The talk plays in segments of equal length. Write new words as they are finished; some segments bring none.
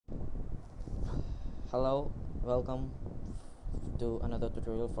Hello, welcome to another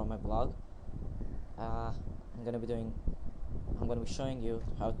tutorial from my blog. Uh, I'm gonna be doing, I'm gonna be showing you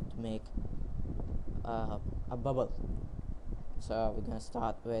how to make a bubble. So we're gonna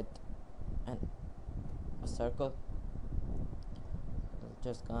start with a circle. We're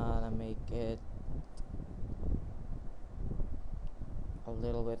just gonna make it a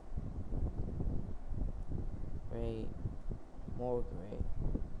little bit gray, more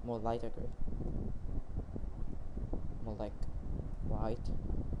lighter gray, more like white.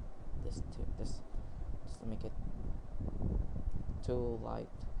 This just to make it too light.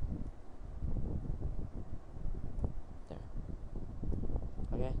 There.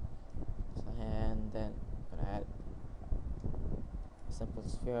 Okay. So, and then I'm gonna add a simple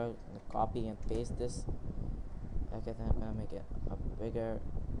sphere. I'm gonna copy and paste this. Okay, then I'm gonna make it a bigger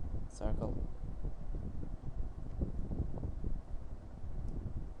circle.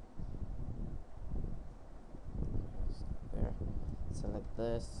 There. Select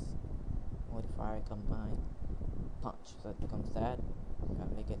this. Modify, combine, punch. So it becomes that. I'm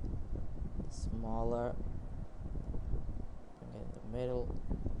gonna make it smaller. Bring it in the middle.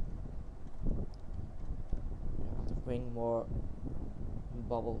 I have to bring more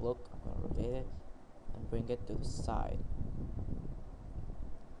bubble look. I'm gonna rotate it and bring it to the side.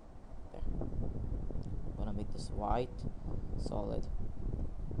 There. I'm gonna make this white, solid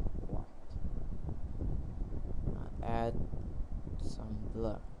white. And add some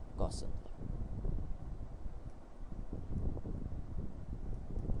blur, Gaussian blur.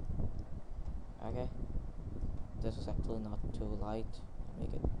 Okay, this is actually not too light.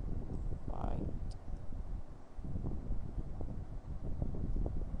 Make it white.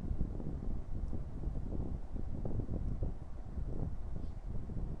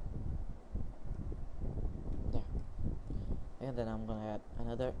 There. And then I'm gonna add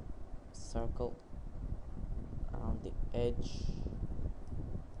another circle around the edge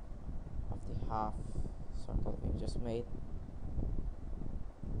of the half circle we just made.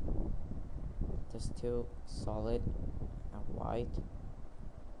 This two solid and white,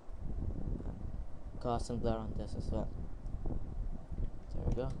 and Gaussian blur on this as well. There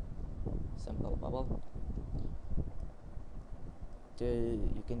we go. Simple bubble.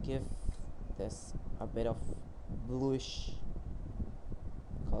 You can give this a bit of bluish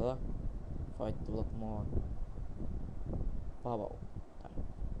color for it to look more bubble.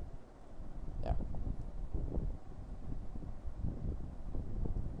 There.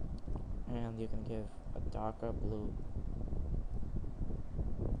 And you can give a darker blue.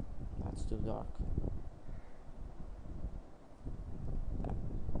 That's too dark. There.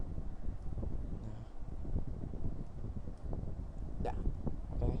 Yeah.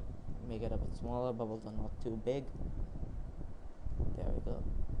 Okay. Make it a bit smaller. Bubbles are not too big. There we go.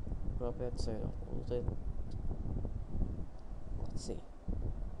 Crop it so you don't lose it. Let's see.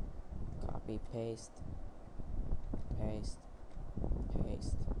 Copy, paste, paste,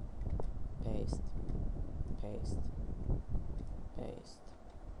 paste, paste, paste, paste,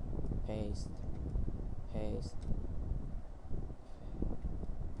 paste, paste,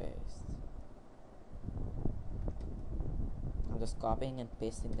 paste. I'm just copying and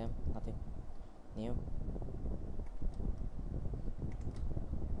pasting them, nothing new.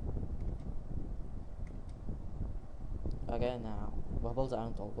 Okay, now bubbles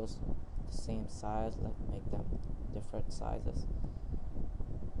aren't always the same size. Let's make them different sizes.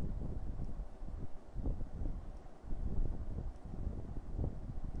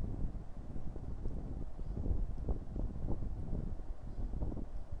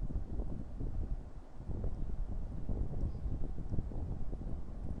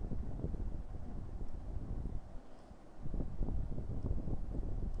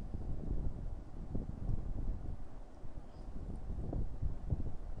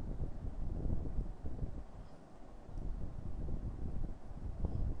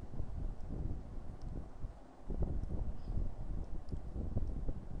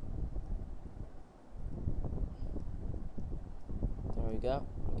 There we go.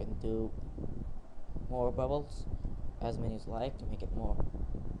 You can do more bubbles, as many as you like, to make it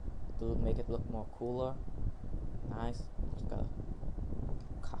look more cooler. Nice. Just gotta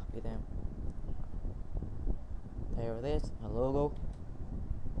copy them. There it is, my logo.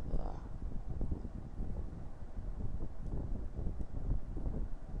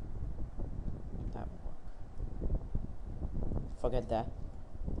 That won't work. Forget that.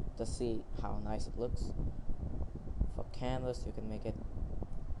 Just see how nice it looks. For canvas, you can make it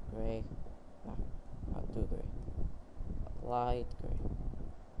gray. No, not too gray. Light gray.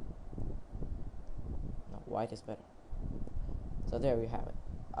 No, white is better. So there we have it.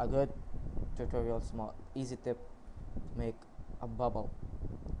 A good tutorial, small easy tip to make a bubble.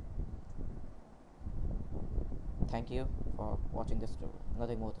 Thank you for watching this tutorial.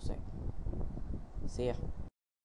 Nothing more to say. See ya.